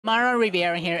Samara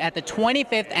Riviera here at the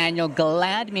 25th Annual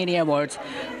Glaad Media Awards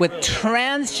with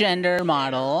transgender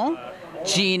model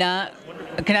Geena,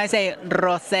 can I say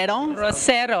Rocero?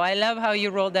 Rocero. I love how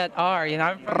you roll that R, you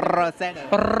know? Rocero.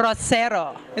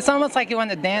 Rocero. It's almost like you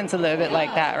want to dance a little bit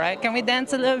like that, right? Can we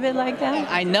dance a little bit like that?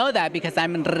 I know that because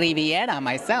I'm in Riviera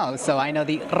myself, so I know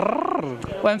the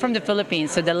Well, I'm from the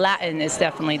Philippines, so the Latin is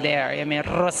definitely there. I mean,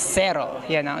 Rocero,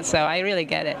 you know, so I really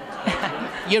get it.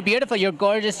 You're beautiful, you're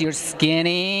gorgeous, you're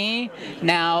skinny.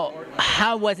 Now,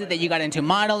 how was it that you got into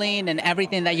modeling and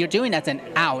everything that you're doing as an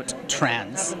out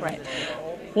trans? Right.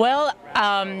 Well,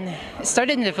 it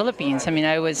started in the Philippines. I mean,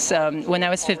 when I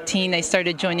was 15, I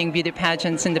started joining beauty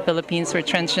pageants in the Philippines for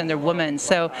transgender women.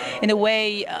 So, in a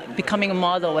way, becoming a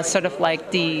model was sort of like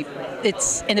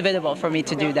it's inevitable for me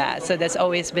to do that. So that's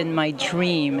always been my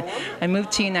dream. I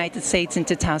moved to the United States in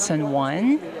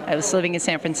 2001. I was living in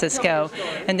San Francisco.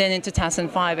 And then in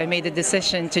 2005, I made the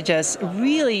decision to just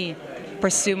really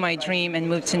pursue my dream and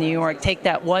move to New York, take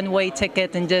that one-way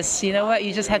ticket and just, you know what,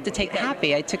 you just have to take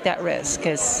happy. I took that risk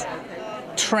because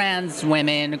trans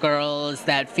women, girls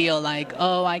that feel like,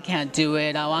 oh, I can't do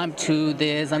it, oh, I'm too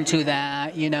this, I'm too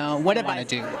that, you know, what am I going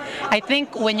to do? I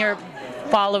think when you're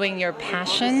following your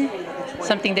passion,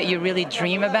 something that you really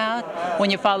dream about, when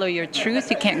you follow your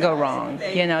truth, you can't go wrong.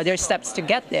 You know, there's steps to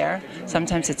get there.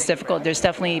 Sometimes it's difficult. There's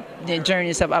definitely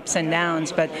journeys of ups and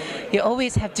downs, but you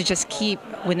always have to just keep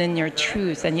within your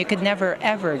truth, and you could never,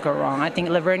 ever go wrong. I think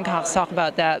Laverne Cox talked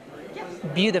about that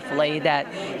beautifully, that,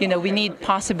 you know, we need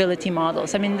possibility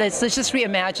models. I mean, let's just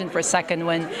reimagine for a second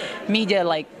when media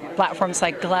like platforms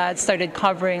like Glaad started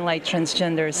covering like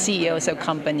transgender CEOs of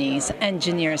companies,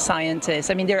 engineers, scientists.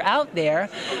 I mean, they're out there,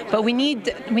 but we need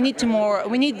to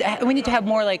have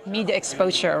more like media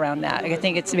exposure around that. I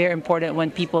think it's very important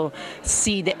when people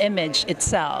see the image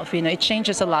itself. You know, it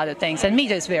changes a lot of things, and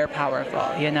media is very powerful.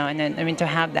 You know, and then I mean to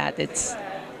have that, it's,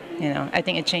 you know, I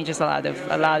think it changes a lot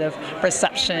of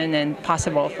perception and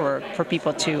possible for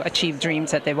people to achieve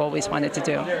dreams that they've always wanted to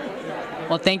do.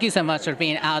 Well, thank you so much for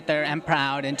being out there and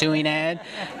proud and doing it.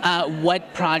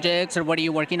 What projects or what are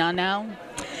you working on now?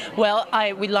 Well,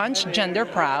 we launched Gender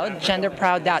Proud,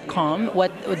 genderproud.com.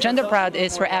 What Gender Proud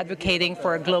is, we're advocating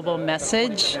for a global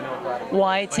message,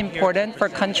 why it's important for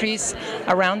countries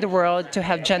around the world to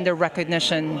have gender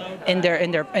recognition in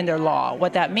their law.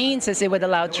 What that means is it would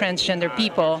allow transgender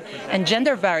people and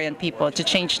gender variant people to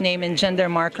change name and gender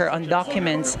marker on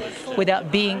documents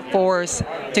without being forced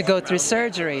to go through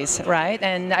surgeries, right?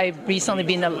 And I've recently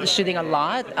been shooting a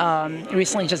lot.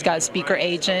 Recently just got a speaker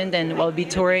agent, and we'll be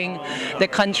touring the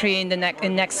country in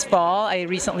next fall. I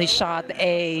recently shot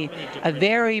a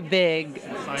very big,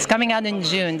 it's coming out in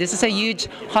June. This is a huge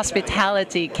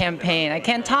hospitality campaign. I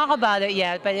can't talk about it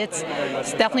yet, but it's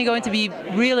definitely going to be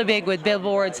really big with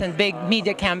billboards and big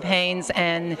media campaigns,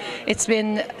 and it's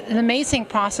been an amazing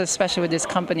process, especially with this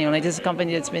company. Like, this is a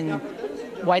company that's been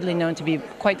widely known to be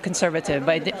quite conservative,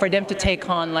 but for them to take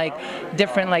on like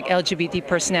different like LGBT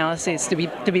personalities to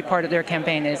be part of their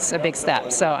campaign is a big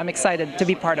step. So I'm excited to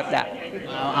be part of that.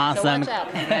 Oh, awesome. So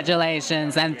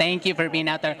congratulations, and thank you for being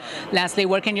out there. Lastly,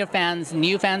 where can your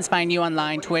new fans find you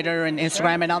online, Twitter and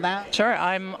Instagram and all that? Sure,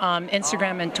 I'm on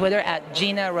Instagram and Twitter at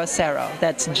Geena Rocero.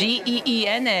 That's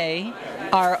GEENA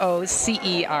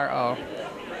ROCERO.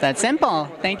 That's simple.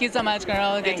 Thank you so much,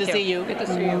 girl. Good to see you. Good to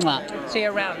see you. See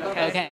you around. Okay.